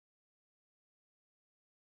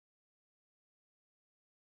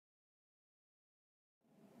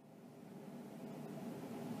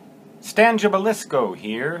Stan Jabalisco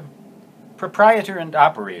here, proprietor and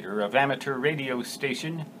operator of amateur radio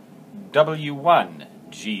station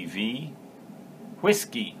W1GV,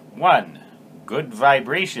 Whiskey 1, Good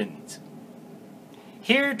Vibrations.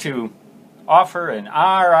 Here to offer an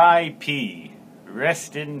R.I.P.,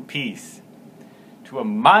 rest in peace, to a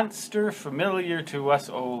monster familiar to us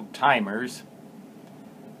old-timers,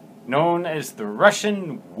 known as the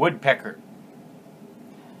Russian Woodpecker.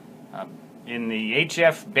 In the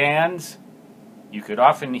HF bands, you could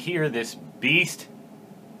often hear this beast,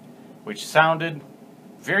 which sounded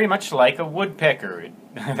very much like a woodpecker.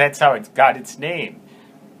 That's how it got its name.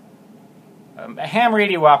 Ham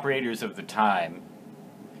radio operators of the time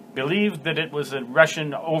believed that it was a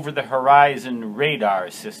Russian over-the-horizon radar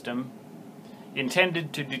system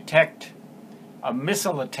intended to detect a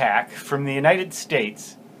missile attack from the United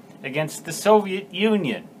States against the Soviet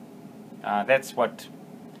Union. That's what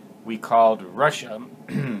we called Russia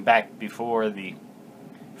back before the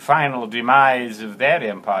final demise of that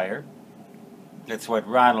empire. That's what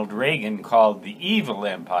Ronald Reagan called the evil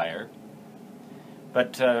empire.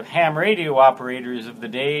 But ham radio operators of the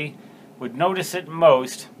day would notice it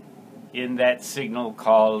most in that signal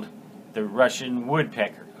called the Russian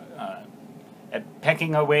Woodpecker, at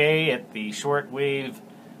pecking away at the shortwave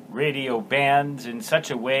radio bands in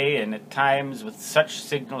such a way and at times with such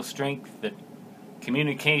signal strength that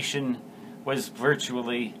communication was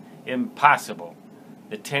virtually impossible.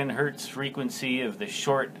 The 10 hertz frequency of the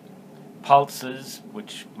short pulses,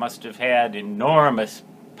 which must have had enormous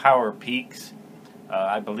power peaks,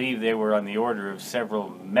 I believe they were on the order of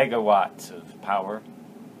several megawatts of power,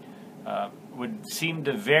 would seem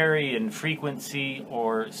to vary in frequency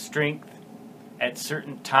or strength at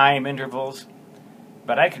certain time intervals.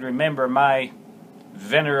 But I can remember my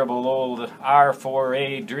venerable old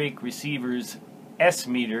R4A Drake receiver's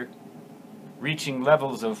S-meter reaching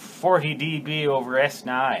levels of 40 dB over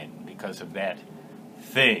S9 because of that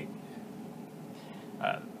thing.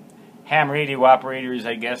 Ham radio operators,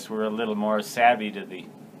 I guess, were a little more savvy to the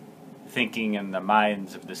thinking and the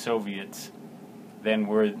minds of the Soviets than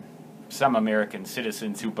were some American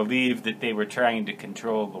citizens who believed that they were trying to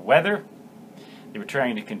control the weather, they were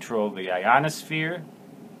trying to control the ionosphere.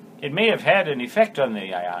 It may have had an effect on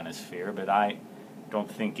the ionosphere, but I don't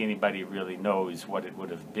think anybody really knows what it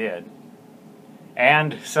would have been.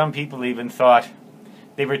 And some people even thought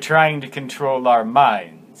they were trying to control our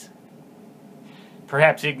minds,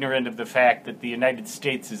 perhaps ignorant of the fact that the United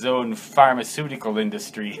States' own pharmaceutical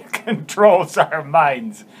industry controls our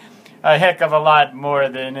minds a heck of a lot more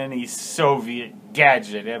than any Soviet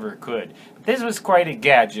gadget ever could. This was quite a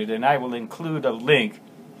gadget, and I will include a link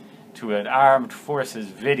to an armed forces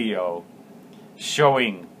video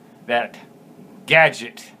showing that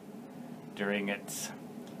gadget during its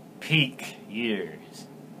peak years.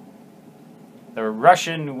 The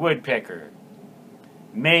Russian Woodpecker,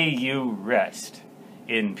 may you rest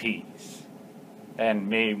in peace. And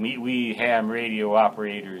may we ham radio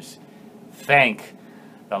operators thank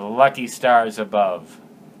the lucky stars above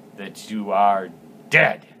that you are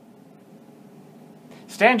dead.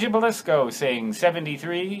 Stan Jabalisco saying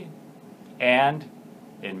 73, and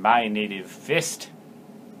in my native fist,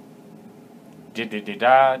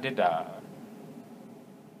 da-da-da-da-da-da.